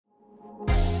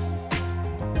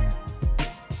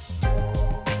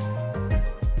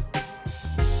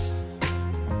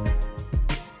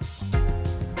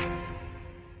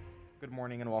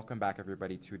morning and welcome back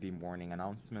everybody to the morning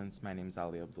announcements. My name is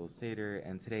Ali Abdul Sader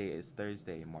and today is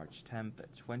Thursday, March 10th,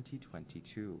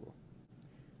 2022.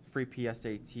 Free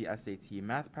PSAT, SAT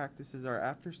math practices are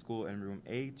after school in room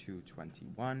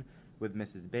A221 with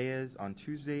Mrs. Baez on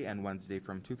Tuesday and Wednesday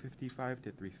from 2:55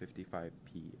 to 3:55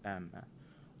 p.m.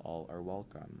 All are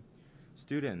welcome.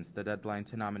 Students, the deadline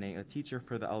to nominate a teacher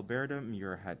for the Alberta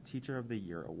Muirhead Teacher of the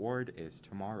Year Award is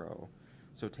tomorrow.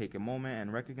 So take a moment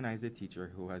and recognize a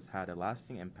teacher who has had a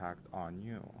lasting impact on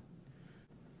you.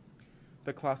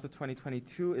 The class of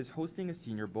 2022 is hosting a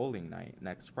senior bowling night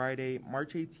next Friday,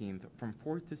 March 18th from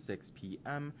 4 to 6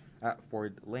 p.m. at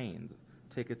Ford Lanes.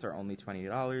 Tickets are only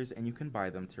 $20 and you can buy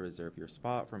them to reserve your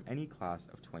spot from any class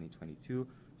of 2022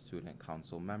 student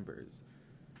council members.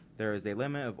 There is a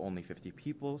limit of only 50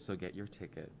 people, so get your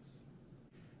tickets.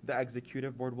 The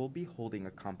executive board will be holding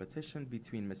a competition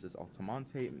between Mrs.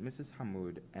 Altamonte, Mrs.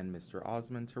 Hamoud, and Mr.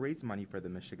 Osmond to raise money for the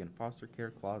Michigan Foster Care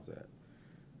Closet.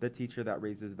 The teacher that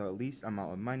raises the least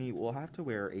amount of money will have to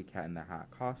wear a cat-in-the-hat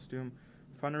costume.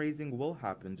 Fundraising will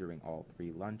happen during all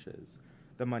 3 lunches.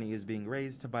 The money is being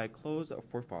raised to buy clothes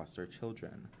for foster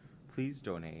children. Please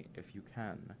donate if you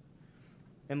can.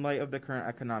 In light of the current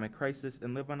economic crisis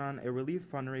in Lebanon, a relief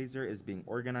fundraiser is being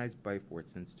organized by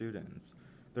Fortson students.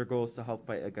 Their goal is to help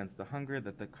fight against the hunger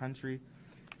that the country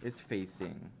is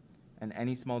facing, and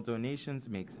any small donations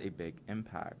makes a big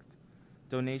impact.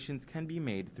 Donations can be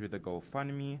made through the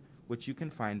GoFundMe, which you can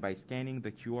find by scanning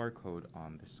the QR code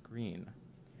on the screen.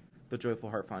 The Joyful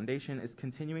Heart Foundation is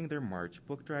continuing their March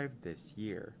book drive this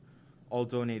year. All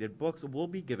donated books will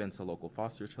be given to local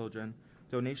foster children.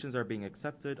 Donations are being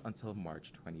accepted until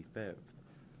March 25th.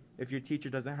 If your teacher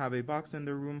doesn't have a box in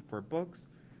their room for books,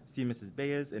 see Mrs.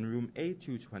 Baez in room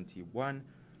A221.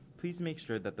 Please make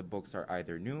sure that the books are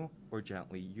either new or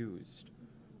gently used.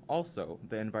 Also,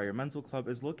 the Environmental Club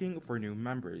is looking for new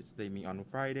members. They meet on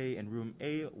Friday in room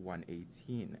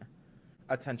A118.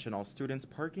 Attention all students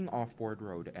parking off Ford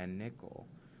Road and Nickel.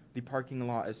 The parking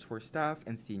lot is for staff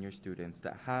and senior students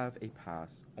that have a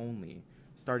pass only.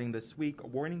 Starting this week,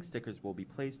 warning stickers will be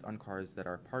placed on cars that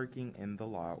are parking in the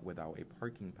lot without a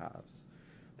parking pass.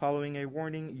 Following a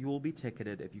warning, you will be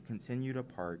ticketed if you continue to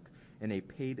park in a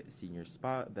paid senior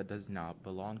spot that does not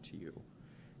belong to you.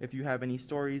 If you have any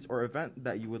stories or event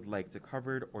that you would like to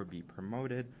covered or be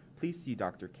promoted, please see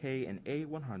Dr. K in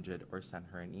A100 or send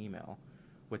her an email.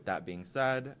 With that being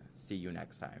said, see you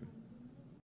next time.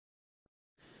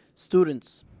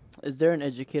 Students, is there an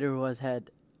educator who has had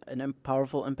an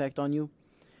powerful impact on you?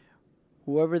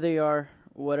 Whoever they are,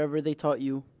 whatever they taught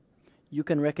you, you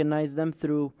can recognize them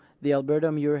through the Alberta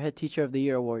Muirhead Teacher of the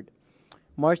Year Award.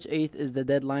 March 8th is the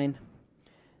deadline.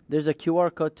 There's a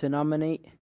QR code to nominate.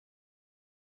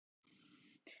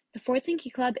 The Fortson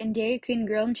Key Club and Dairy Queen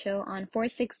Grill and Chill on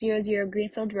 4600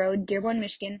 Greenfield Road, Dearborn,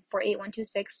 Michigan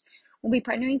 48126 will be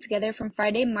partnering together from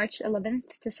Friday, March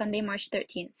 11th to Sunday, March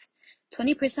 13th.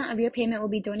 20% of your payment will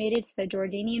be donated to the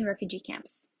Jordanian refugee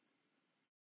camps.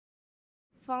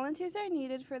 Volunteers are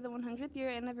needed for the 100th year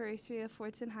anniversary of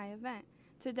Fortson High event.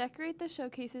 To decorate the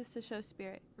showcases to show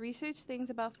spirit, research things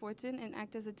about Fortson, and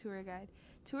act as a tour guide.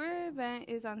 Tour event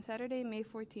is on Saturday, May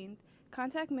 14th.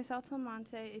 Contact Ms.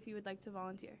 Altamonte if you would like to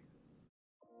volunteer.